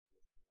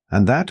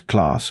And that,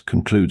 class,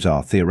 concludes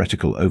our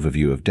theoretical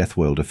overview of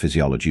Deathworlder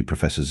physiology,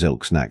 Professor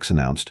Zilks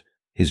announced,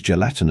 his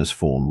gelatinous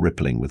form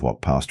rippling with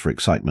what passed for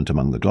excitement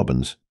among the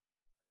globins.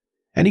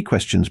 Any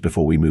questions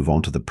before we move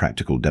on to the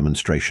practical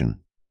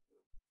demonstration?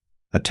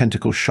 A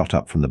tentacle shot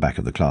up from the back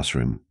of the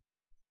classroom.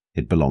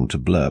 It belonged to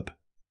Blurp,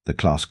 the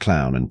class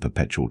clown and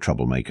perpetual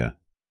troublemaker.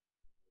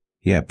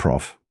 Yeah,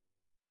 Prof.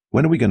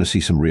 When are we going to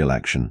see some real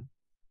action?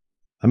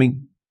 I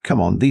mean, come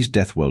on, these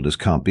Deathworlders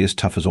can't be as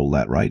tough as all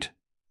that, right?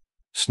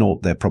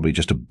 Snort, they're probably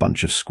just a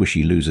bunch of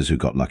squishy losers who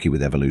got lucky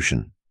with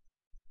evolution.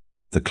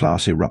 The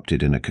class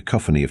erupted in a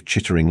cacophony of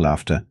chittering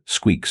laughter,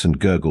 squeaks and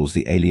gurgles,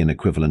 the alien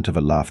equivalent of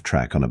a laugh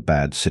track on a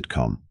bad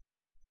sitcom.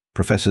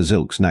 Professor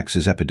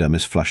Zilks'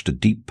 epidermis flushed a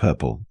deep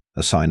purple,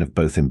 a sign of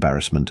both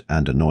embarrassment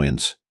and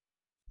annoyance.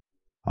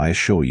 I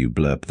assure you,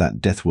 Blurp, that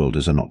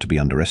Deathworlders are not to be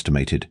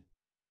underestimated.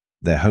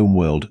 Their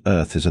homeworld,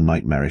 Earth, is a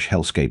nightmarish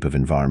hellscape of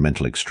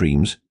environmental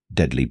extremes,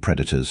 deadly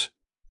predators,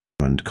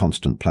 and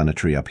constant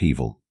planetary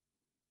upheaval.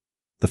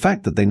 The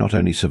fact that they not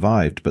only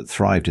survived but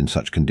thrived in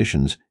such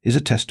conditions is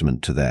a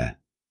testament to their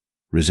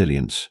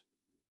resilience.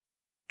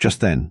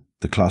 Just then,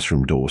 the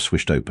classroom door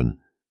swished open,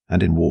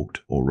 and in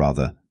walked, or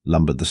rather,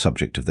 lumbered the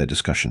subject of their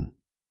discussion.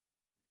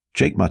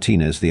 Jake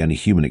Martinez, the only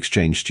human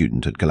exchange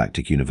student at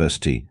Galactic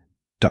University,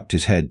 ducked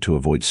his head to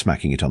avoid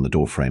smacking it on the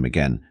doorframe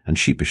again and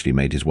sheepishly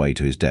made his way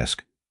to his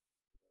desk.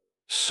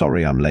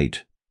 "Sorry I'm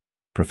late,"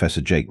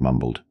 Professor Jake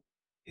mumbled,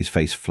 his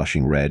face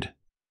flushing red.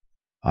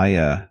 "I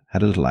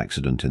had a little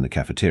accident in the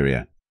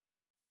cafeteria."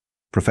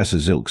 Professor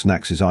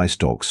Zilks' eye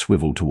stalks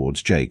swiveled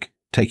towards Jake,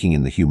 taking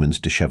in the human's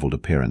disheveled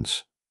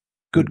appearance.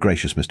 "Good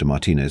gracious, Mr.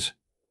 Martinez.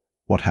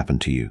 What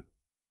happened to you?"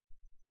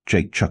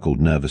 Jake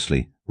chuckled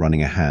nervously,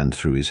 running a hand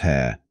through his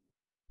hair.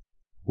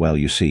 "Well,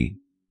 you see,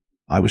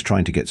 I was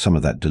trying to get some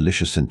of that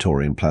delicious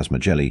Zentaurian plasma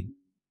jelly,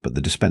 but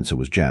the dispenser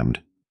was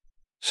jammed.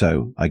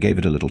 So I gave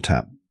it a little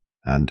tap,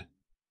 and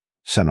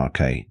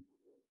Sanarche.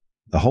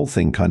 The whole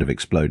thing kind of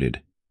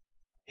exploded.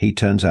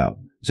 Turns out,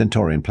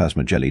 Zentaurian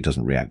plasma jelly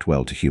doesn't react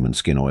well to human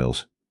skin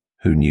oils.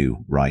 Who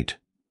knew, right?"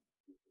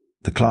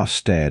 The class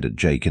stared at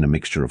Jake in a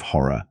mixture of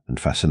horror and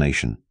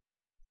fascination.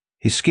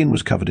 His skin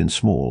was covered in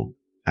small,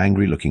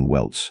 angry-looking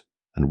welts,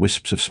 and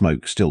wisps of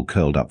smoke still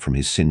curled up from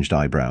his singed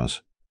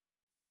eyebrows.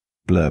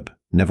 Blurp,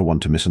 never one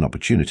to miss an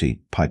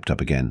opportunity, piped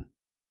up again.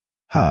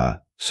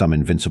 "Ha, some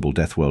invincible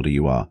Deathworlder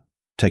you are,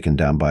 taken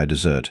down by a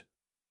dessert.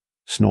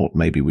 Snort,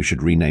 maybe we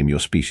should rename your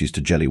species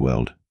to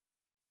Jellyworld."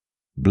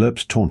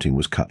 Blurp's taunting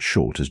was cut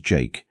short as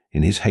Jake,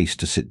 in his haste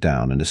to sit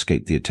down and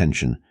escape the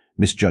attention,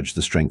 misjudged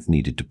the strength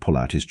needed to pull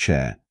out his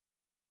chair.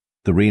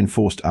 The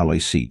reinforced alloy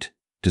seat,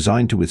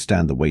 designed to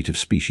withstand the weight of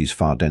species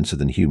far denser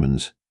than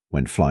humans,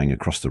 went flying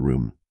across the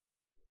room.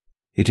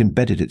 It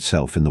embedded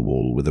itself in the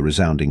wall with a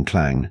resounding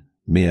clang,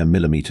 mere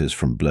millimeters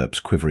from Blurp's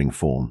quivering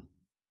form.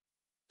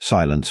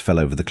 Silence fell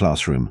over the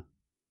classroom,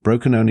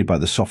 broken only by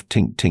the soft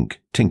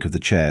tink-tink-tink of the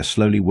chair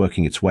slowly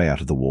working its way out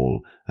of the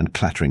wall and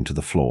clattering to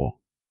the floor.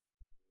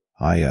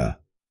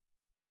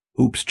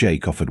 Oops,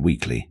 Jake offered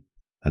weakly,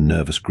 a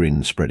nervous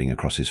grin spreading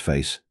across his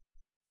face.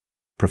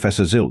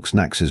 Professor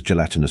Zilks'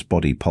 gelatinous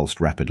body pulsed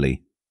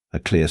rapidly, a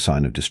clear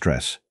sign of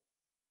distress.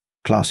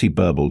 "Class," he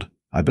burbled,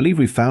 "I believe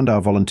we've found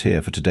our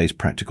volunteer for today's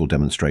practical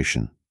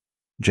demonstration."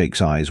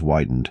 Jake's eyes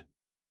widened.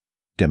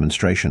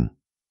 "Demonstration?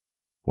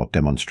 What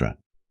demonstra?"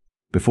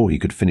 Before he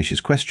could finish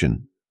his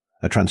question,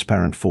 a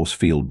transparent force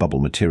field bubble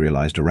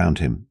materialized around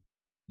him,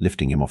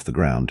 lifting him off the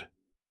ground.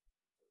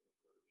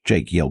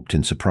 Jake yelped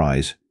in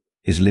surprise,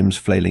 his limbs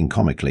flailing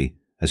comically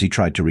as he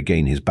tried to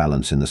regain his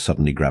balance in the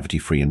suddenly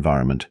gravity-free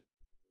environment.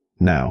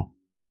 "Now,"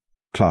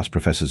 Class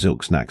Professor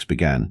Zilks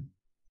began,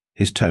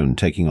 his tone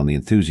taking on the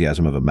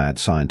enthusiasm of a mad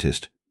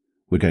scientist,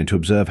 "we're going to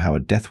observe how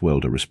a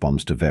Deathworlder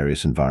responds to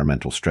various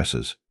environmental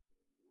stresses.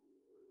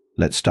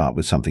 Let's start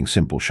with something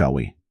simple, shall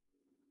we?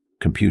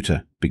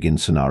 Computer, begin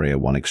Scenario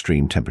 1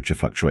 extreme temperature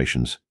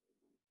fluctuations."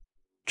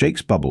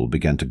 Jake's bubble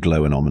began to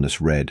glow an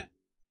ominous red.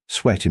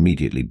 Sweat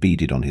immediately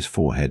beaded on his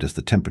forehead as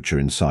the temperature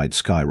inside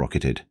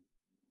skyrocketed.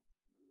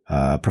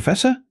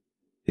 Professor?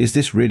 Is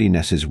this really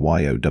Ness's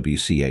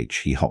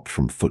YOWCH?" He hopped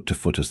from foot to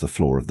foot as the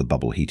floor of the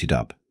bubble heated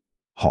up.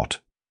 Hot.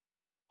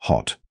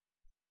 Hot.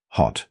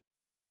 Hot.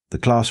 The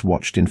class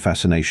watched in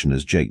fascination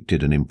as Jake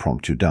did an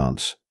impromptu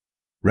dance,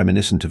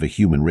 reminiscent of a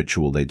human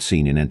ritual they'd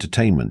seen in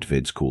entertainment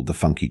vids called the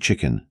Funky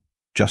Chicken.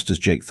 Just as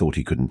Jake thought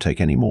he couldn't take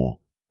any more,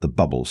 the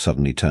bubble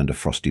suddenly turned a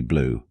frosty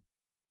blue.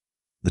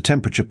 The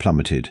temperature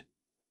plummeted,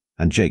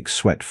 and Jake's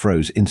sweat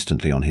froze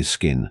instantly on his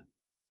skin.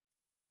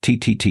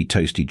 "TTT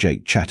toasty,"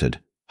 Jake chattered,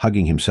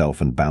 hugging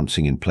himself and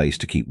bouncing in place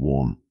to keep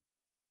warm.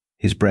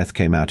 His breath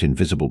came out in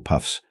visible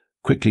puffs,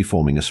 quickly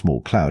forming a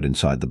small cloud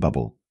inside the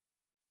bubble.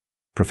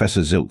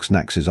 Professor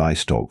Zilks' eye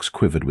stalks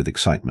quivered with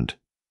excitement.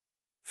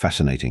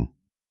 Fascinating.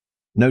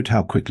 Note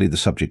how quickly the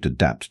subject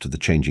adapts to the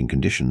changing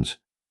conditions.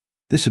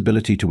 This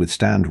ability to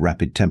withstand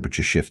rapid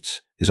temperature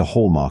shifts is a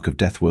hallmark of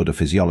Deathworlder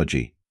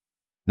physiology.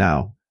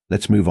 Now,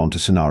 let's move on to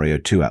Scenario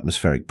 2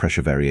 atmospheric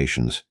pressure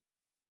variations.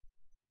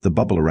 The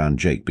bubble around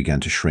Jake began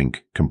to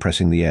shrink,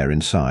 compressing the air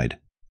inside.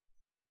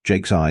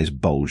 Jake's eyes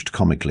bulged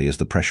comically as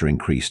the pressure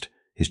increased,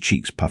 his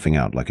cheeks puffing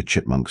out like a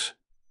chipmunk's.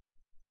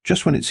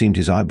 Just when it seemed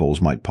his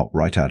eyeballs might pop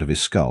right out of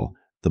his skull,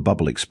 the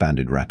bubble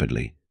expanded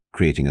rapidly,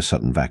 creating a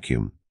sudden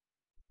vacuum.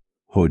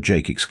 "Oh,"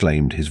 Jake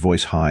exclaimed, his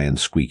voice high and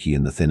squeaky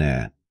in the thin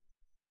air.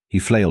 He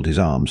flailed his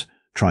arms,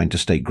 trying to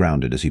stay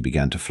grounded as he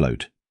began to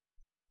float.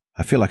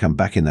 "I feel like I'm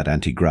back in that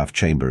anti-grav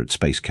chamber at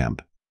space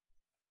camp."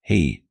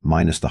 He,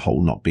 minus the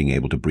whole not being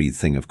able to breathe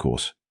thing, of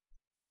course.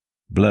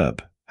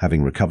 Blurp,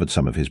 having recovered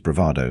some of his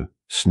bravado,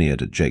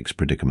 sneered at Jake's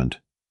predicament.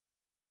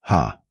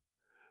 "Ha!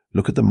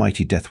 Look at the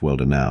mighty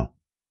Deathworlder now.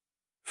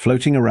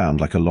 Floating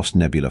around like a lost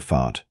nebula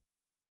fart."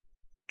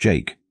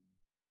 Jake,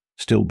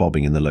 still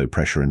bobbing in the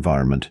low-pressure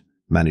environment,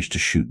 managed to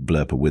shoot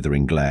Blurp a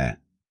withering glare.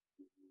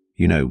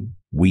 "You know,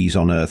 we's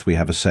on Earth we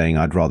have a saying,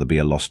 I'd rather be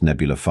a lost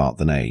nebula fart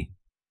than a..."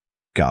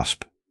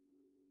 Gasp.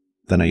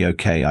 "Then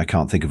okay, I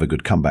can't think of a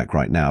good comeback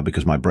right now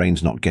because my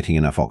brain's not getting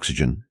enough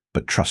oxygen,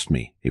 but trust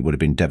me, it would have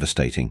been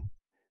devastating."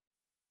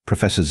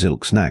 Professor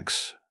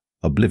Zilk-Snax,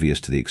 oblivious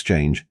to the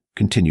exchange,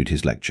 continued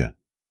his lecture.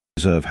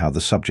 Observe how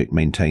the subject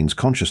maintains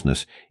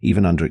consciousness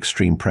even under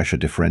extreme pressure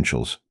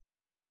differentials.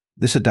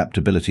 This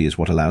adaptability is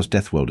what allows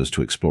Deathworlders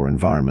to explore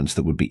environments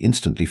that would be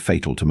instantly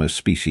fatal to most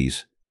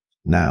species.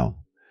 Now,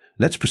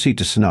 let's proceed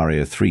to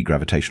Scenario 3,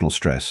 gravitational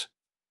stress.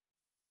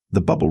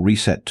 The bubble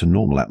reset to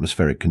normal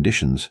atmospheric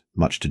conditions,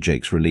 much to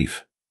Jake's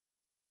relief.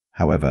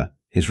 However,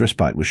 his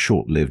respite was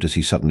short-lived as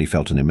he suddenly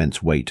felt an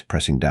immense weight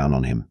pressing down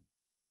on him.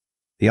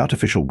 The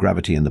artificial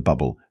gravity in the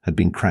bubble had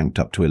been cranked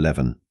up to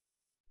 11.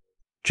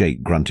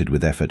 Jake grunted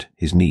with effort,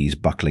 his knees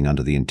buckling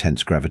under the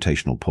intense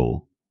gravitational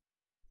pull.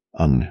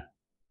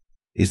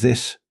 Is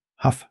this,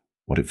 huff,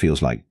 what it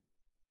feels like?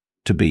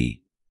 To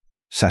be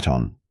sat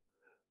on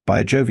by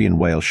a Jovian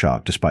whale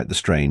shark. Despite the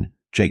strain,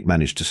 Jake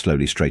managed to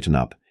slowly straighten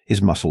up,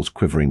 his muscles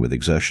quivering with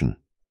exertion.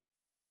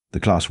 The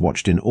class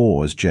watched in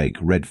awe as Jake,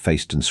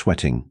 red-faced and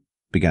sweating,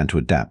 began to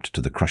adapt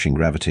to the crushing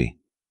gravity.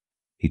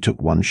 He took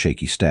one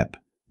shaky step,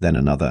 then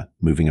another,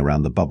 moving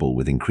around the bubble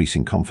with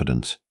increasing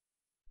confidence.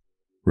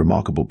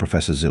 "Remarkable,"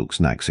 Professor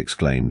Zilk-Snax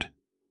exclaimed.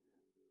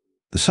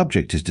 "The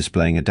subject is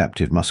displaying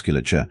adaptive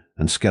musculature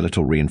and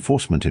skeletal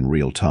reinforcement in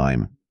real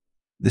time.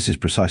 This is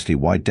precisely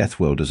why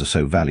Deathworlders are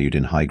so valued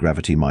in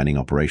high-gravity mining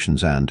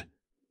operations and..."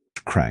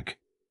 Crack.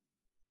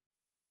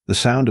 The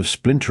sound of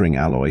splintering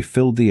alloy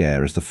filled the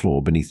air as the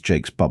floor beneath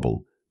Jake's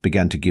bubble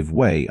began to give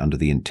way under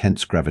the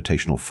intense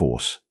gravitational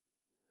force.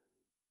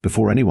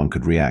 Before anyone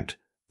could react,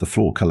 the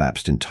floor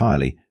collapsed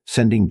entirely,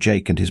 sending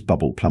Jake and his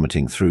bubble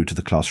plummeting through to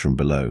the classroom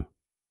below.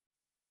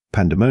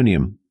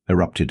 Pandemonium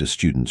erupted as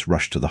students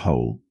rushed to the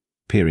hole,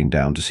 peering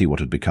down to see what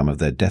had become of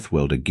their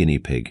Deathworlder guinea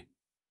pig.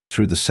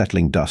 Through the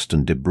settling dust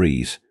and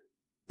debris,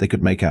 they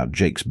could make out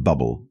Jake's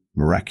bubble,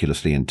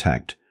 miraculously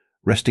intact,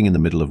 resting in the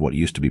middle of what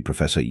used to be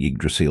Professor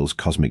Yggdrasil's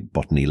cosmic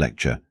botany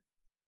lecture.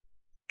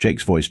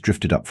 Jake's voice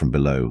drifted up from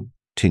below,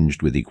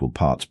 tinged with equal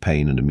parts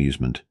pain and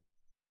amusement.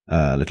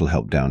 "A little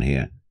help down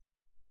here."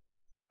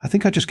 "I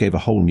think I just gave a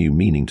whole new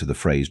meaning to the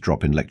phrase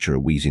drop in lecture." A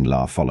wheezing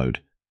laugh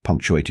followed,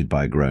 punctuated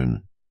by a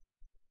groan.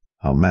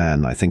 "Oh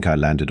man, I think I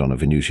landed on a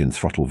Venusian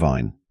throttle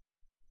vine.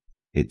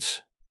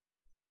 It's...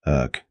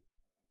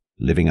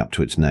 living up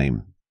to its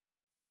name."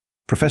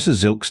 Professor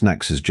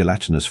Zilk-Snax's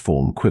gelatinous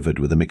form quivered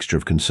with a mixture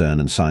of concern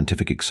and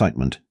scientific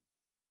excitement.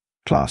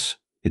 "Class,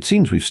 it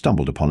seems we've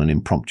stumbled upon an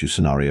impromptu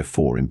scenario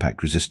 4,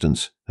 impact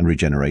resistance and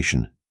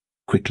regeneration.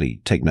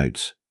 Quickly, take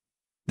notes.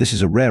 This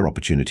is a rare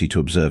opportunity to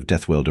observe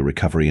Deathworlder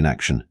recovery in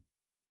action."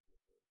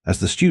 As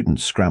the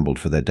students scrambled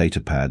for their data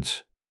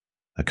pads,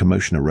 a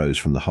commotion arose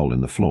from the hole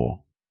in the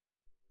floor.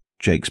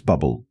 Jake's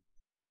bubble,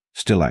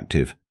 still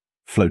active,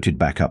 floated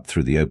back up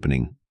through the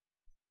opening,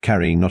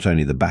 carrying not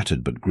only the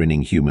battered but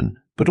grinning human,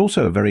 but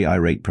also a very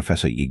irate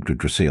Professor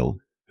Yggdrasil,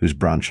 whose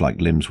branch-like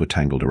limbs were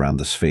tangled around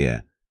the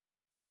sphere.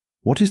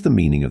 "What is the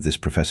meaning of this?"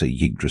 Professor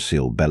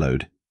Yggdrasil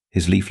bellowed,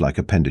 his leaf-like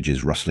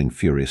appendages rustling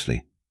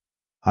furiously.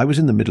 "I was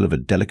in the middle of a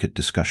delicate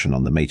discussion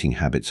on the mating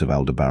habits of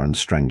Aldebaran's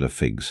strangler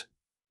figs."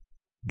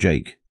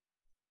 Jake,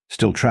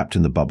 still trapped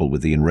in the bubble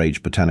with the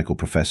enraged botanical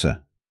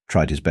professor,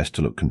 tried his best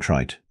to look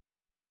contrite.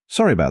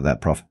 "Sorry about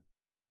that, Prof.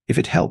 If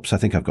it helps, I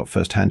think I've got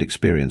first-hand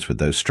experience with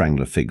those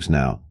strangler figs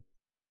now.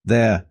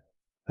 They're,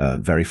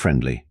 very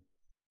friendly."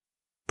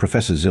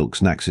 Professor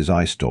Zilk-Snax's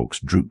eye stalks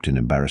drooped in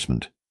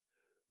embarrassment.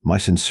 "My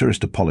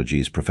sincerest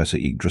apologies, Professor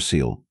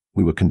Yggdrasil.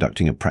 We were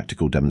conducting a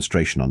practical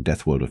demonstration on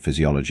Deathworlder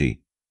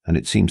physiology, and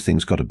it seems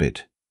things got a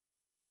bit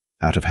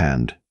out of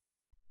hand."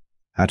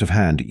 "Out of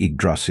hand,"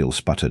 Yggdrasil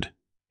sputtered,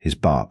 his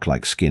bark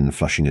like skin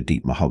flushing a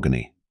deep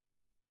mahogany.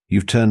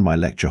 "You've turned my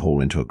lecture hall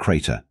into a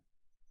crater.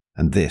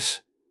 And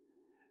this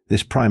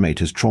primate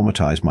has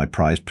traumatized my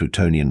prized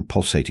plutonian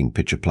pulsating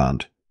pitcher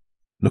plant.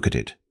 Look at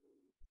it."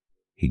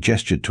 He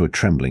gestured to a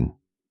trembling,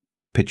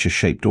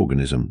 pitcher-shaped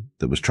organism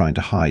that was trying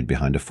to hide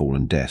behind a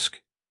fallen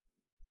desk.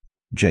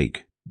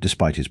 Jake,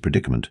 despite his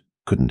predicament,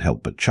 couldn't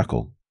help but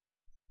chuckle.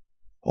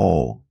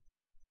 "Oh,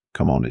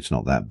 come on, it's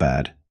not that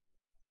bad.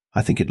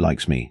 I think it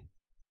likes me."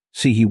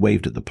 See, he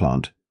waved at the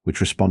plant,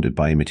 which responded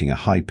by emitting a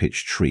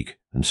high-pitched shriek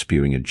and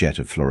spewing a jet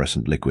of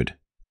fluorescent liquid.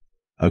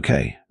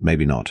 Okay,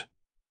 maybe not.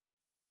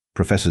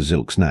 Professor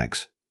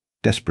Zilks,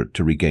 desperate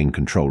to regain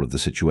control of the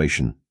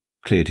situation,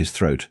 cleared his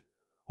throat,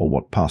 or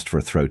what passed for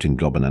a throat in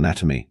Globan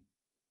anatomy.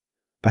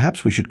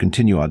 Perhaps we should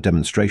continue our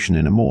demonstration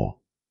in a more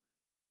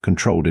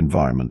controlled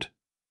environment.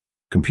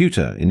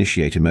 Computer,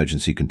 initiate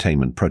emergency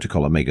containment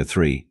protocol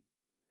Omega-3.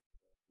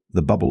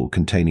 The bubble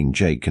containing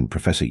Jake and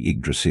Professor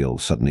Yggdrasil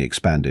suddenly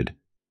expanded,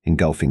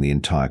 engulfing the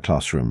entire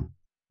classroom.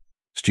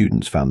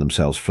 Students found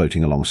themselves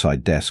floating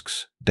alongside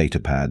desks, data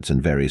pads,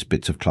 and various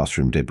bits of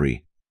classroom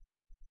debris.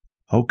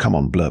 "Oh, come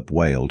on," Blurp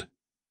wailed,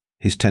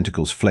 his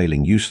tentacles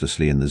flailing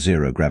uselessly in the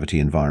zero-gravity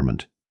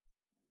environment.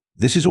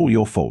 "This is all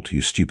your fault,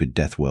 you stupid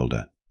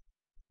Deathworlder."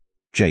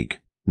 Jake,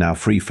 now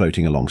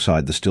free-floating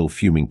alongside the still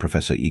fuming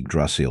Professor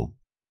Yggdrasil,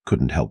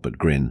 couldn't help but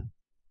grin.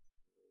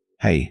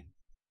 "Hey,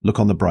 look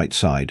on the bright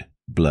side,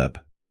 Blurp.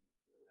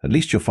 At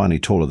least you're finally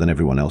taller than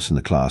everyone else in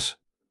the class."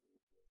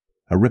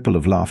 A ripple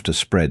of laughter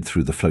spread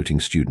through the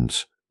floating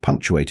students,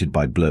 punctuated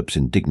by Blurp's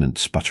indignant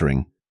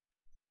sputtering.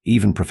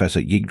 Even Professor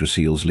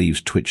Yggdrasil's leaves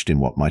twitched in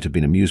what might have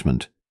been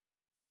amusement.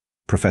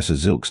 Professor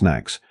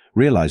Zilks,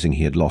 realizing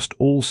he had lost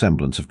all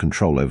semblance of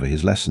control over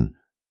his lesson,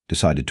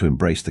 decided to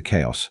embrace the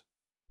chaos.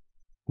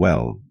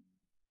 "Well,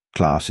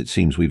 class, it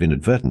seems we've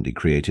inadvertently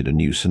created a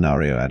new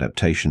scenario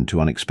adaptation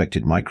to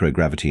unexpected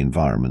microgravity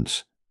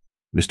environments.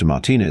 Mr.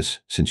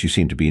 Martinez, since you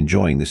seem to be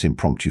enjoying this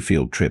impromptu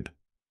field trip,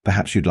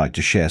 perhaps you'd like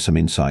to share some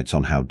insights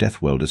on how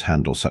Deathworlders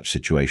handle such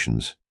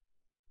situations."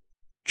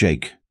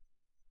 Jake,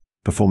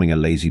 performing a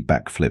lazy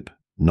backflip,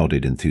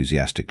 nodded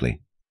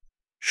enthusiastically.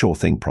 "Sure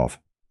thing, Prof.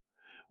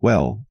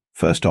 Well,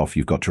 first off,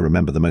 you've got to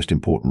remember the most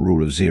important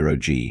rule of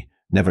 0G.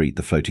 Never eat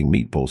the floating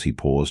meatballs," he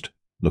paused,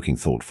 looking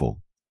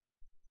thoughtful.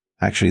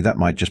 "Actually, that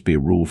might just be a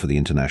rule for the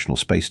International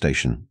Space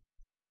Station.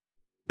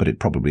 But it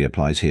probably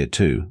applies here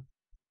too."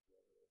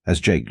 As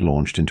Jake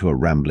launched into a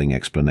rambling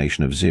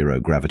explanation of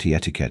zero-gravity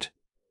etiquette,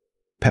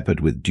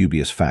 peppered with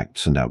dubious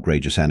facts and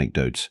outrageous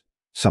anecdotes,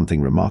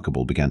 something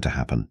remarkable began to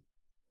happen.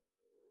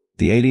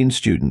 The alien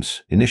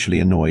students, initially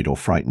annoyed or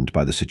frightened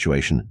by the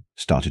situation,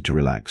 started to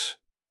relax.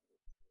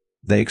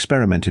 They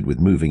experimented with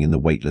moving in the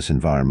weightless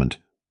environment,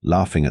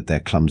 laughing at their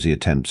clumsy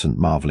attempts and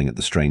marveling at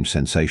the strange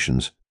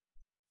sensations.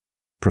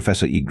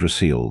 Professor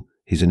Yggdrasil,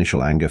 his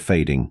initial anger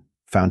fading,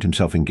 found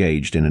himself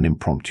engaged in an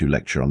impromptu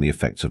lecture on the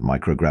effects of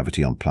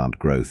microgravity on plant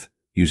growth,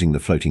 using the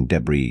floating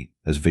debris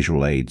as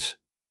visual aids.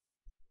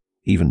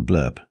 Even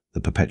Blurp, the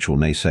perpetual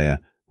naysayer,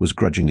 was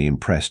grudgingly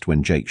impressed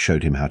when Jake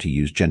showed him how to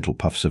use gentle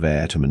puffs of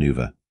air to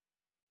maneuver.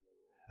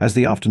 As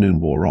the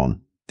afternoon wore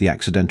on, the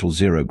accidental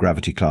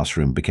zero-gravity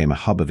classroom became a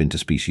hub of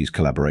interspecies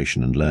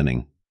collaboration and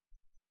learning.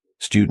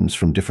 Students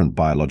from different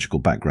biological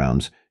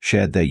backgrounds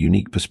shared their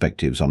unique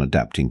perspectives on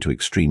adapting to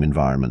extreme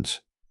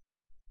environments.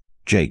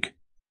 Jake,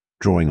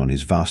 drawing on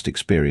his vast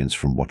experience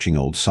from watching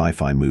old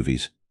sci-fi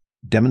movies,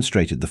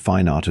 demonstrated the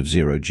fine art of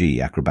zero-G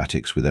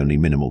acrobatics with only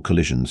minimal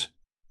collisions.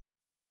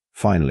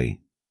 Finally,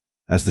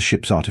 as the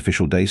ship's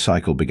artificial day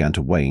cycle began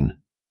to wane,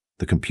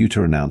 the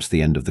computer announced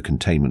the end of the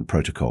containment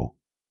protocol.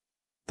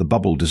 The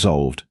bubble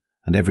dissolved,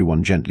 and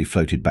everyone gently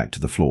floated back to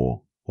the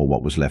floor, or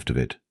what was left of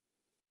it.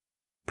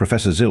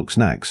 Professor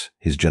Zilks,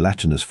 his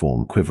gelatinous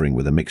form quivering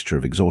with a mixture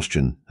of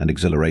exhaustion and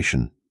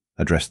exhilaration,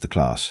 addressed the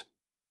class.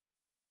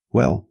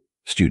 "Well,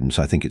 students,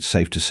 I think it's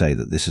safe to say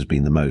that this has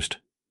been the most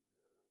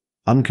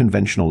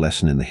unconventional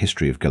lesson in the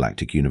history of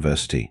Galactic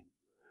University.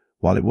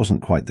 While it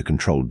wasn't quite the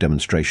controlled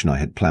demonstration I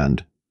had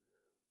planned,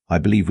 I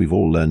believe we've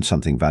all learned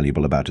something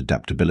valuable about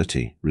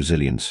adaptability,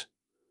 resilience,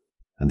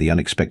 and the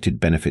unexpected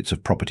benefits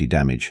of property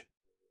damage."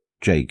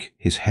 Jake,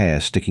 his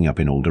hair sticking up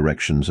in all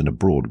directions and a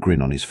broad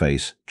grin on his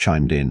face,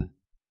 chimed in.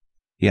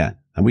 "Yeah,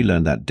 and we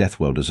learned that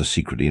Deathworlders are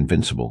secretly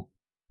invincible.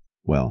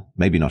 Well,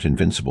 maybe not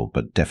invincible,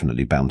 but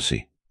definitely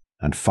bouncy,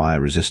 and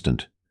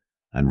fire-resistant,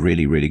 and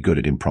really, really good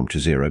at impromptu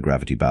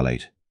zero-gravity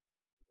ballet."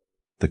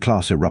 The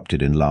class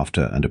erupted in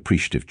laughter and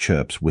appreciative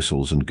chirps,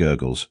 whistles, and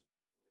gurgles.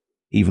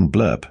 Even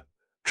Blurp,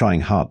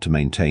 trying hard to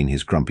maintain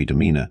his grumpy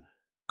demeanor,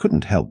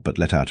 couldn't help but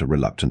let out a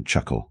reluctant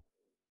chuckle.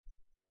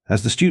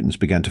 As the students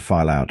began to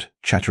file out,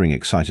 chattering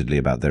excitedly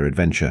about their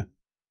adventure,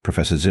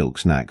 Professor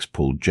Zilks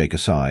pulled Jake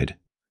aside.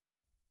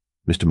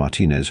 "Mr.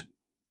 Martinez,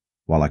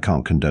 while I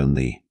can't condone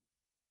the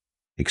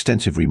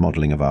extensive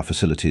remodeling of our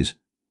facilities,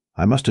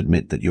 I must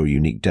admit that your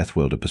unique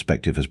Deathworlder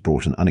perspective has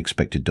brought an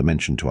unexpected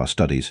dimension to our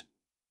studies.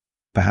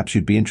 Perhaps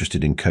you'd be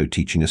interested in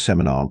co-teaching a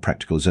seminar on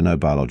practical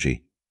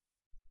xenobiology."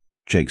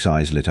 Jake's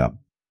eyes lit up.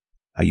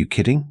 "Are you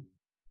kidding?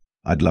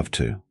 I'd love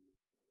to.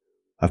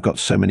 I've got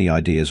so many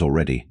ideas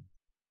already.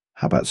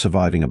 How about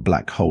surviving a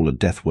black hole, a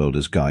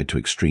Deathworlder's guide to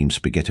extreme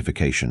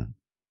spaghettification?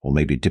 Or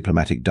maybe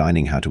diplomatic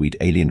dining, how to eat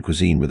alien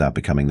cuisine without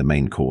becoming the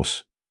main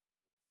course?"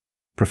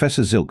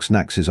 Professor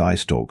Zilks' eye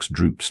stalks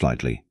drooped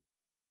slightly.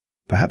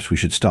 "Perhaps we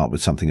should start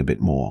with something a bit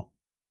more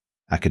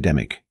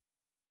academic,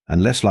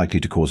 and less likely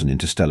to cause an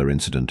interstellar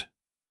incident."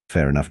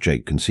 "Fair enough,"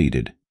 Jake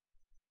conceded.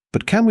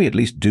 "But can we at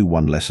least do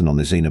one lesson on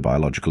the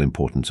xenobiological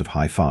importance of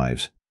high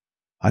fives?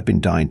 I've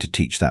been dying to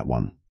teach that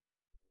one."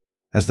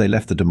 As they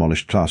left the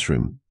demolished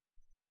classroom,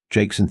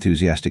 Jake's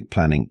enthusiastic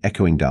planning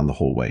echoing down the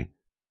hallway,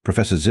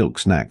 Professor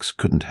Zilk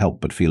couldn't help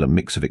but feel a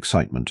mix of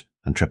excitement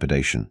and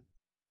trepidation.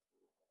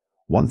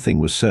 One thing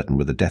was certain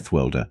with a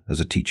Deathworlder as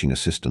a teaching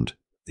assistant: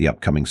 the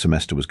upcoming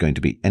semester was going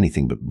to be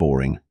anything but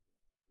boring.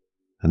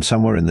 And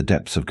somewhere in the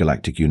depths of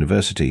Galactic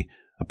University,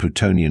 a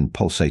plutonian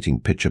pulsating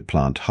pitcher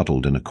plant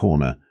huddled in a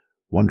corner,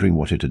 wondering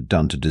what it had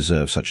done to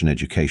deserve such an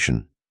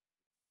education.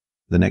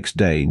 The next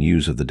day,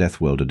 news of the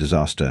Deathworlder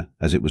disaster,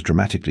 as it was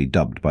dramatically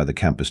dubbed by the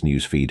campus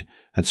newsfeed,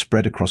 had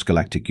spread across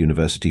Galactic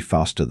University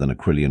faster than a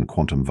Krillian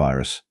quantum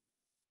virus.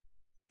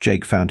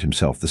 Jake found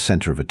himself the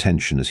center of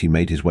attention as he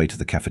made his way to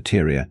the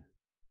cafeteria,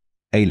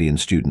 alien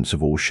students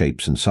of all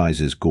shapes and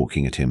sizes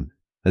gawking at him,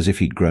 as if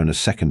he'd grown a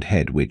second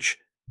head which,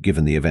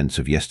 given the events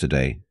of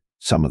yesterday,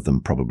 some of them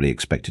probably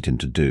expected him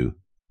to do.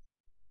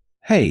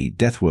 "Hey,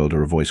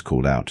 Deathworlder," a voice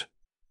called out.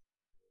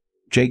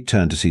 Jake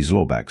turned to see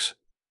Zlorbax,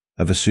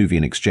 a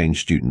Vesuvian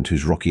exchange student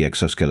whose rocky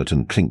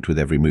exoskeleton clinked with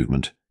every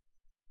movement.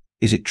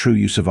 "Is it true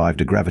you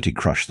survived a gravity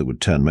crush that would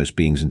turn most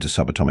beings into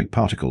subatomic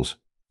particles?"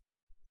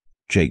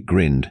 Jake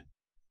grinned,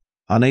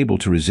 unable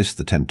to resist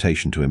the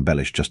temptation to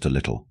embellish just a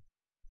little.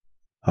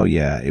 "Oh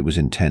yeah, it was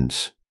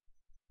intense.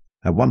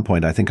 At one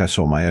point I think I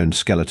saw my own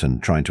skeleton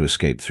trying to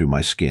escape through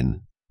my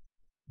skin.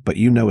 But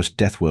you know us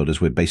Deathworlders,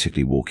 we're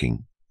basically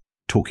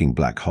talking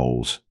black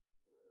holes.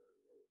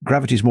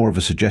 Gravity's more of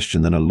a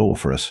suggestion than a law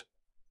for us."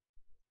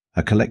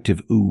 A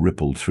collective ooh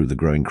rippled through the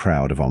growing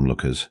crowd of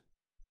onlookers.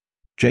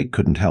 Jake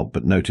couldn't help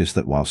but notice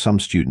that while some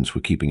students were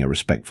keeping a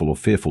respectful or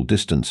fearful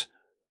distance,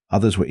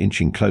 others were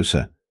inching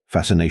closer,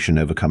 fascination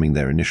overcoming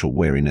their initial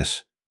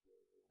wariness.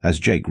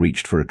 As Jake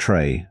reached for a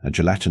tray, a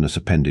gelatinous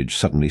appendage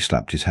suddenly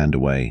slapped his hand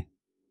away.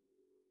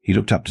 He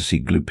looked up to see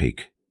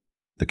Glupik,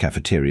 the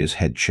cafeteria's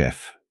head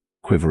chef,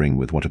 quivering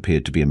with what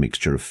appeared to be a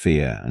mixture of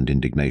fear and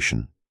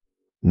indignation.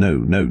 No,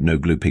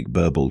 Glupik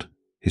burbled,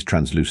 his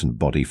translucent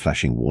body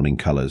flashing warning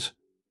colors.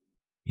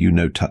 "You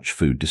no-touch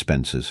food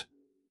dispensers.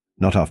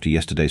 Not after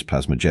yesterday's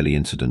plasma jelly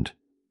incident."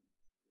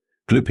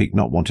 Glupik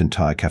not want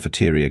entire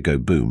cafeteria go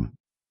boom.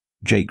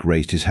 Jake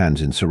raised his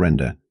hands in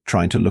surrender,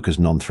 trying to look as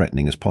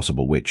non-threatening as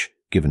possible, which,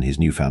 given his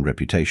newfound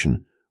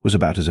reputation, was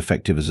about as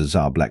effective as a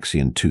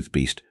Zarblaxian tooth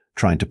beast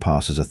trying to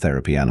pass as a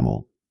therapy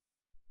animal.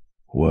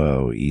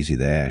 "Whoa, easy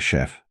there,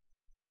 chef.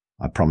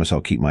 I promise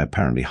I'll keep my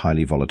apparently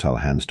highly volatile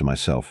hands to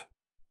myself.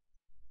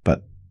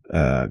 But,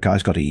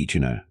 guys gotta eat, you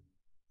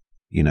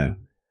know.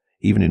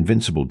 Even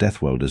invincible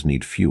Deathworlders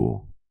need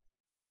fuel."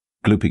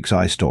 Glupik's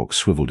eye stalks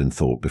swiveled in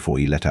thought before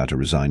he let out a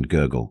resigned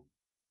gurgle.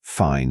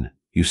 "Fine,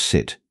 you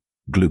sit.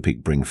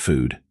 Glupik bring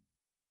food.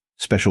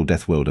 Special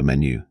Deathworlder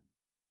menu.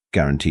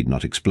 Guaranteed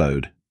not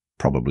explode.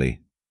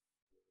 Probably."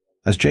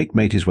 As Jake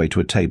made his way to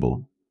a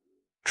table,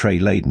 tray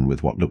laden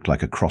with what looked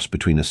like a cross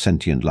between a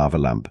sentient lava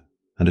lamp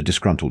and a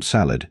disgruntled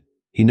salad,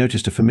 he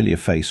noticed a familiar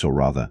face, or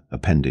rather,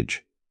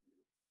 appendage.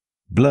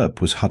 Blurp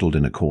was huddled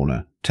in a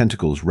corner,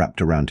 tentacles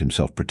wrapped around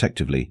himself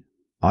protectively,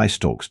 eye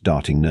stalks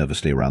darting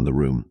nervously around the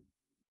room.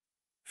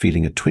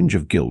 Feeling a twinge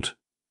of guilt,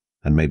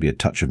 and maybe a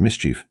touch of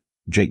mischief,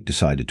 Jake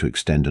decided to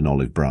extend an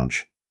olive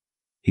branch.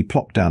 He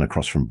plopped down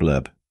across from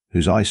Blurp,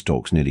 whose eye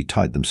stalks nearly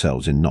tied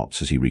themselves in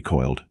knots as he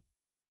recoiled.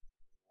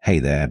 "Hey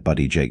there,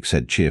 buddy," Jake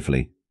said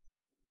cheerfully.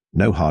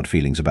 "No hard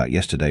feelings about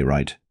yesterday,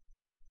 right?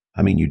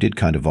 I mean, you did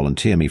kind of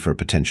volunteer me for a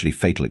potentially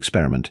fatal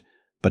experiment,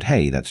 but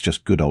hey, that's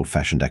just good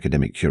old-fashioned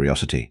academic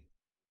curiosity."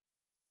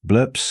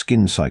 Blurp's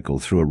skin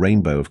cycled through a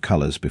rainbow of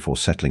colors before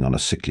settling on a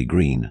sickly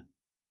green.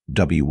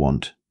 "W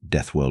want,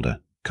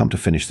 Deathworlder. Come to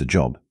finish the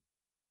job.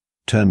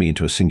 Turn me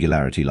into a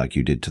singularity like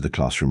you did to the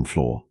classroom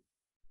floor."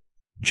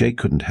 Jake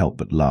couldn't help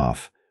but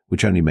laugh,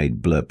 which only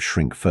made Blurp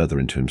shrink further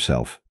into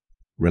himself.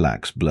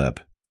 "Relax, Blurp.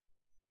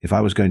 If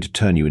I was going to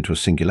turn you into a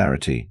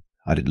singularity,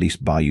 I'd at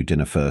least buy you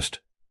dinner first."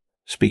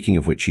 Speaking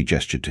of which, he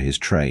gestured to his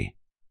tray.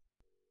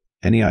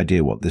 "Any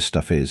idea what this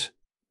stuff is?"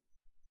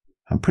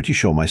 "I'm pretty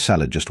sure my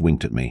salad just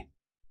winked at me."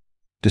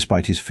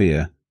 Despite his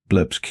fear,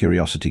 Blurp's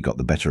curiosity got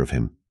the better of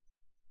him.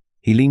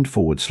 He leaned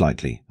forward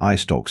slightly, eye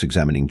stalks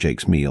examining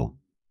Jake's meal.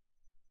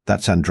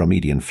 "That's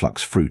Andromedian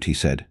flux fruit," he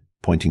said,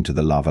 pointing to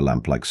the lava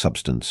lamp-like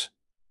substance.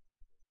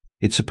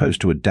 "It's supposed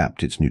to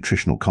adapt its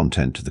nutritional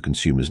content to the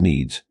consumer's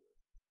needs.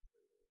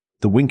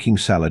 The winking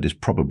salad is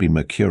probably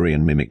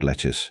Mercurian mimic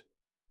lettuce.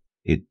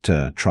 It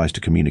tries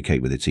to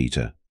communicate with its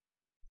eater."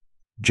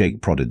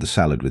 Jake prodded the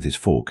salad with his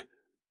fork,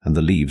 and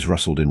the leaves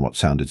rustled in what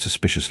sounded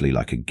suspiciously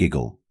like a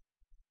giggle.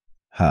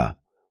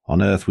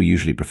 On Earth we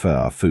usually prefer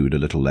our food a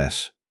little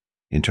less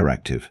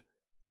interactive,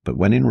 but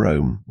when in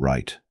Rome,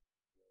 right."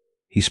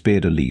 He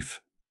speared a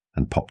leaf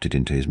and popped it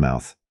into his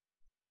mouth.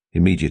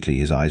 Immediately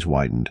his eyes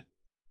widened.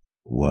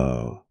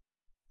 "Whoa.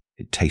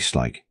 It tastes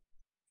like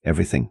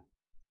everything,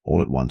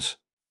 all at once."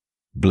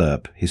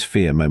 Blurp, his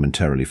fear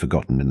momentarily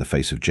forgotten in the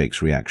face of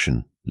Jake's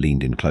reaction,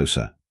 leaned in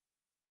closer.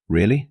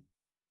 "Really?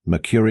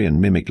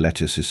 Mercurian mimic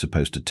lettuce is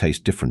supposed to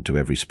taste different to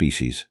every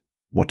species.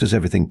 What does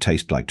everything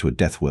taste like to a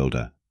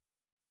Deathworlder?"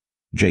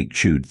 Jake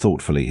chewed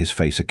thoughtfully, his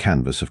face a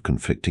canvas of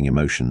conflicting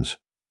emotions.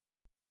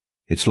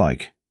 "It's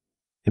like,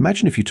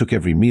 imagine if you took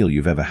every meal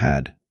you've ever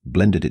had,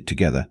 blended it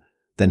together,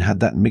 then had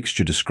that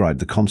mixture describe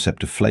the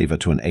concept of flavor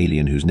to an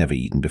alien who's never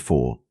eaten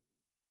before.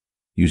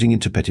 Using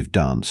interpretive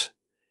dance,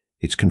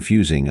 it's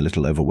confusing, a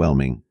little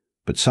overwhelming,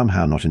 but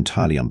somehow not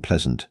entirely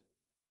unpleasant.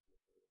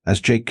 As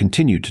Jake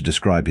continued to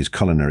describe his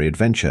culinary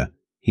adventure,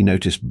 he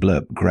noticed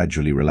Blurp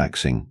gradually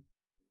relaxing.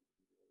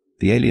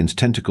 The alien's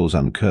tentacles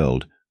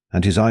uncurled,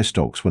 and his eye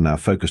stalks were now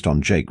focused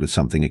on Jake with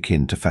something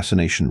akin to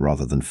fascination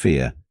rather than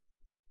fear.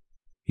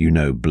 "You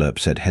know," Blurp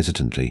said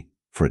hesitantly,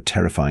 "for a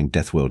terrifying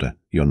Deathworlder,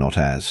 you're not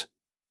as,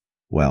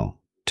 well,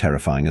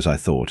 terrifying as I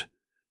thought.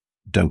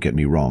 Don't get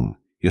me wrong,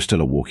 you're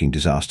still a walking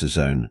disaster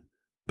zone,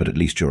 but at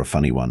least you're a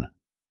funny one."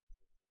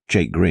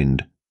 Jake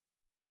grinned,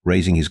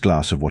 raising his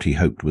glass of what he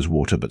hoped was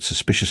water but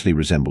suspiciously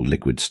resembled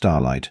liquid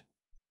starlight.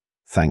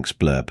 "Thanks,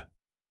 Blurp.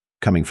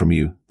 Coming from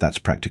you, that's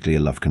practically a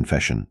love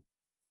confession.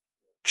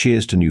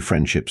 Cheers to new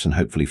friendships and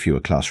hopefully fewer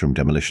classroom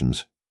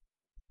demolitions."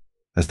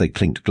 As they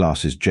clinked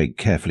glasses, Jake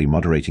carefully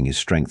moderating his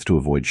strength to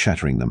avoid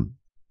shattering them,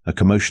 a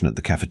commotion at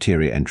the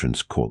cafeteria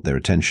entrance caught their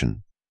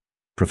attention.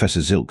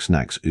 Professor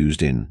Zilksnax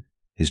oozed in,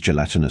 his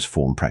gelatinous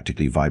form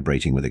practically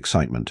vibrating with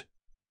excitement.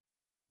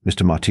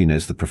 "Mr.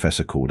 Martinez," the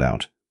professor called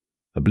out.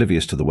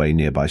 Oblivious to the way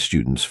nearby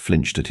students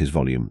flinched at his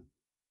volume.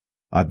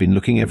 "I've been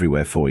looking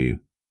everywhere for you.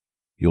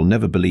 You'll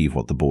never believe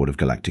what the Board of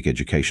Galactic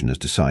Education has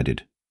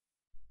decided."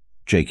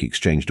 Jake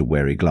exchanged a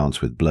wary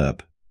glance with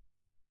Blurp.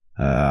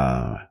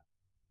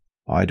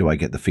 Why do I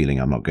get the feeling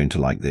I'm not going to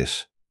like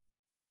this?"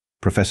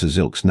 Professor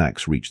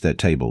Zilksnax reached their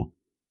table,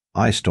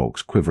 eye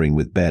stalks quivering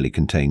with barely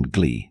contained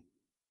glee.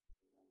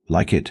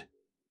 "Like it?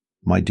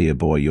 My dear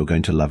boy, you're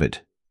going to love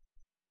it.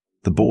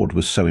 The board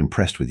was so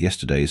impressed with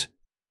yesterday's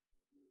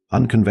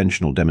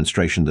unconventional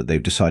demonstration that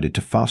they've decided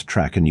to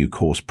fast-track a new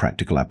course,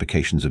 Practical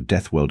Applications of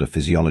Deathworlder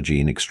Physiology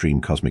in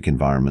Extreme Cosmic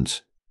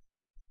Environments."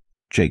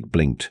 Jake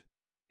blinked,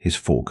 his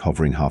fork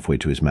hovering halfway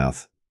to his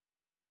mouth.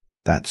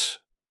 "That's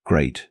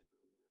great.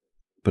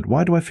 But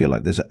why do I feel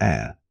like there's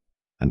air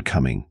and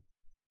coming?"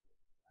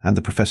 And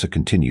the professor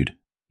continued,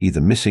 either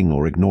missing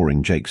or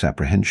ignoring Jake's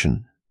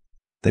apprehension.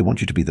 "They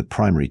want you to be the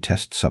primary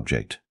test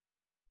subject.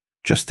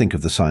 Just think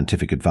of the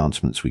scientific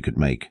advancements we could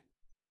make,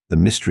 the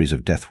mysteries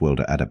of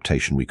Deathworlder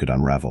adaptation we could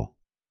unravel."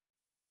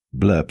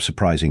 Blurp,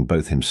 surprising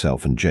both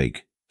himself and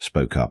Jake,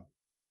 spoke up.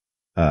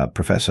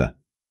 Professor,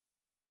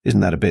 isn't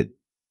that a bit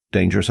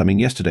dangerous? I mean,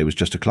 yesterday was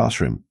just a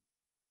classroom.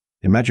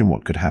 Imagine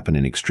what could happen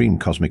in extreme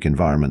cosmic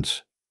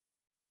environments."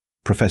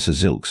 Professor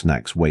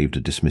Zilksnax waved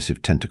a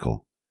dismissive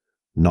tentacle.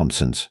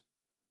 "Nonsense.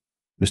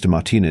 Mr.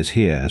 Martinez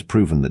here has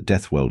proven that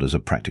Deathworlders are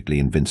practically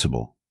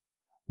invincible.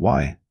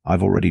 Why,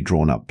 I've already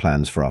drawn up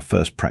plans for our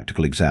first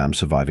practical exam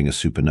surviving a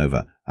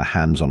supernova, a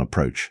hands-on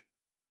approach."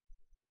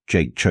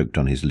 Jake choked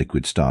on his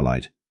liquid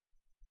starlight.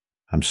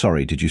 "I'm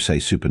sorry, did you say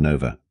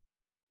supernova?"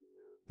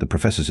 The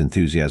professor's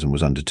enthusiasm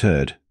was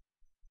undeterred.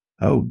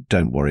 "Oh,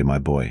 don't worry, my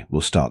boy,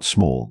 we'll start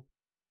small.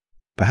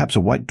 Perhaps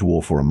a white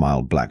dwarf or a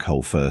mild black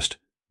hole first.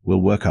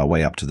 We'll work our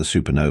way up to the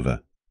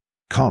supernova.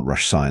 Can't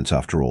rush science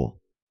after all."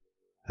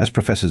 As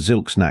Professor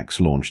Zilksnax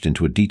launched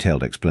into a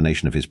detailed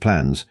explanation of his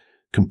plans,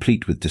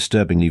 complete with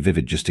disturbingly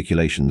vivid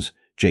gesticulations,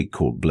 Jake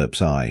caught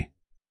Blurp's eye.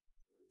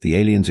 The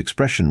alien's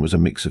expression was a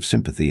mix of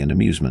sympathy and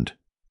amusement.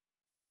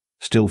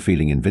 "Still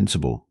feeling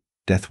invincible?"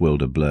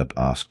 Deathworlder Blurp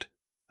asked,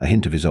 a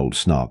hint of his old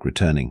snark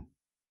returning.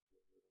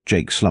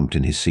 Jake slumped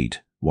in his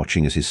seat,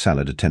 watching as his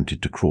salad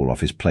attempted to crawl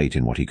off his plate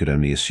in what he could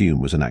only assume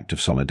was an act of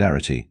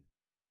solidarity.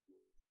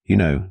 "You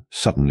know,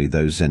 suddenly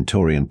those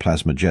Zentaurian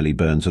plasma jelly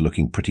burns are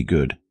looking pretty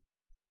good.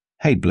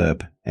 Hey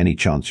Blurp, any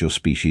chance your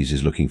species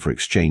is looking for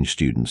exchange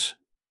students?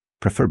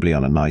 Preferably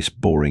on a nice,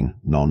 boring,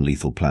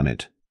 non-lethal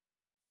planet."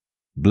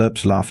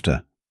 Blurp's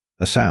laughter,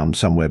 a sound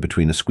somewhere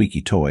between a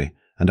squeaky toy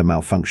and a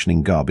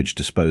malfunctioning garbage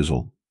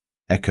disposal,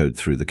 echoed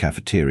through the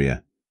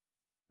cafeteria,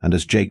 and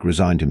as Jake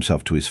resigned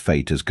himself to his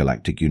fate as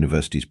Galactic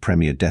University's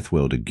premier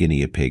Deathworlder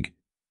guinea pig,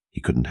 he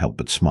couldn't help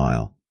but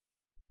smile.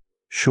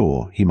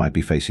 Sure, he might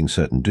be facing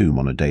certain doom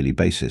on a daily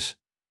basis,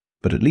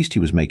 but at least he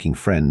was making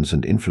friends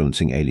and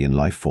influencing alien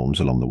life forms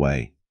along the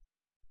way.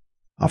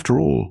 After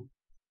all,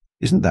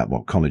 isn't that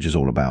what college is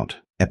all about?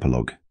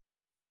 Epilogue.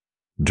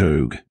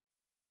 Droog.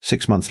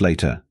 6 months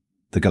later,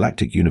 the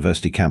Galactic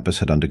University campus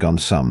had undergone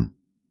some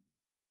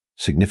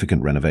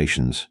significant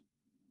renovations.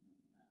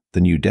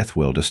 The new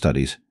Deathworlder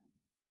studies.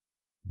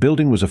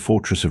 Building was a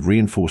fortress of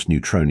reinforced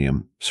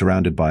neutronium,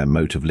 surrounded by a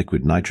moat of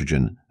liquid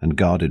nitrogen and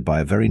guarded by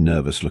a very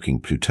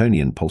nervous-looking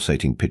plutonian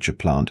pulsating pitcher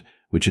plant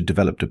which had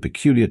developed a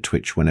peculiar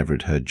twitch whenever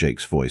it heard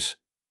Jake's voice.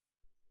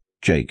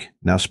 Jake,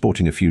 now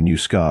sporting a few new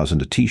scars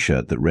and a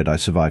t-shirt that read "I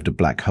survived a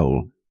black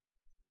hole,"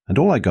 and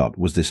all I got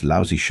was this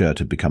lousy shirt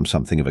had become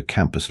something of a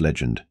campus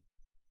legend.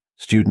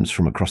 Students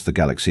from across the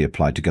galaxy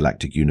applied to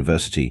Galactic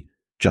University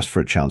just for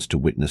a chance to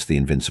witness the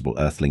invincible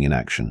Earthling in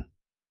action.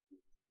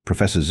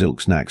 Professor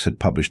Zilksnax had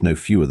published no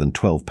fewer than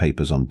 12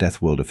 papers on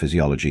Deathworlder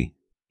physiology,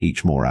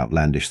 each more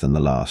outlandish than the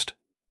last.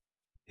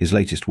 His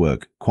latest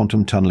work,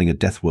 Quantum Tunneling a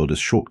Deathworlder's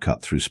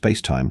Shortcut Through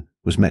Space-Time,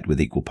 was met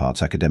with equal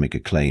parts academic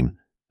acclaim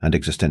and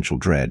existential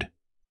dread.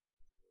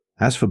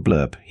 As for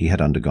Blurp, he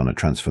had undergone a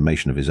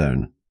transformation of his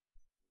own.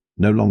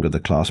 No longer the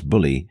class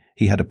bully,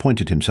 he had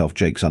appointed himself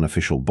Jake's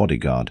unofficial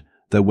bodyguard,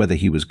 though whether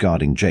he was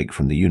guarding Jake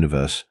from the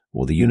universe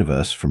or the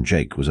universe from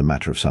Jake was a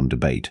matter of some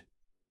debate.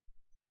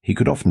 He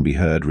could often be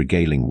heard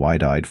regaling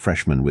wide-eyed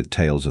freshmen with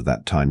tales of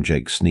that time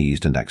Jake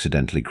sneezed and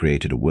accidentally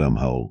created a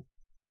wormhole.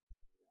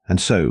 And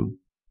so,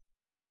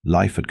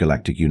 life at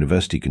Galactic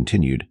University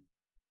continued,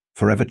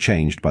 forever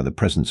changed by the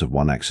presence of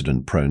one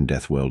accident-prone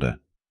Deathworlder.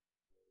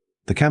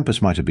 The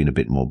campus might have been a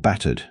bit more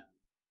battered,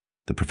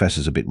 the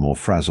professors a bit more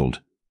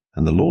frazzled,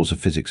 and the laws of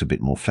physics a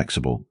bit more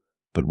flexible,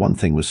 but one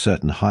thing was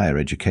certain: higher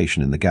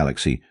education in the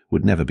galaxy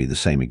would never be the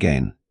same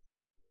again.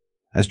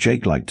 As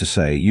Jake liked to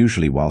say,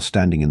 usually while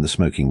standing in the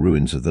smoking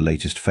ruins of the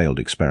latest failed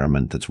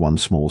experiment, that's one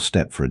small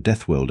step for a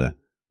Deathworlder,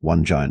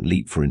 one giant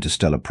leap for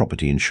interstellar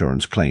property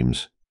insurance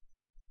claims.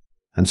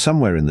 And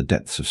somewhere in the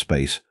depths of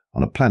space,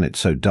 on a planet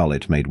so dull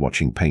it made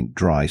watching paint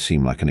dry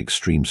seem like an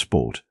extreme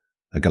sport,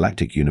 a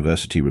Galactic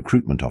University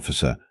recruitment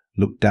officer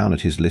looked down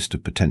at his list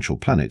of potential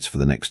planets for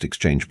the next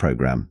exchange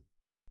program.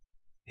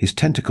 His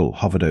tentacle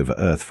hovered over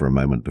Earth for a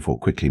moment before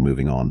quickly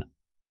moving on.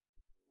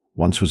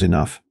 Once was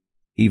enough,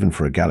 even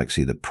for a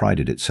galaxy that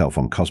prided itself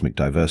on cosmic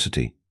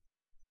diversity.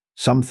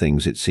 Some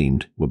things, it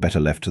seemed, were better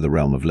left to the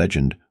realm of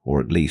legend, or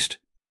at least,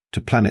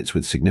 to planets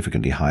with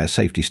significantly higher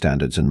safety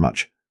standards and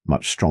much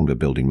stronger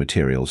building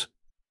materials.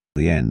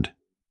 The end.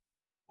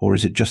 Or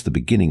is it just the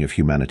beginning of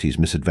humanity's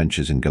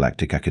misadventures in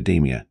galactic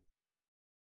academia?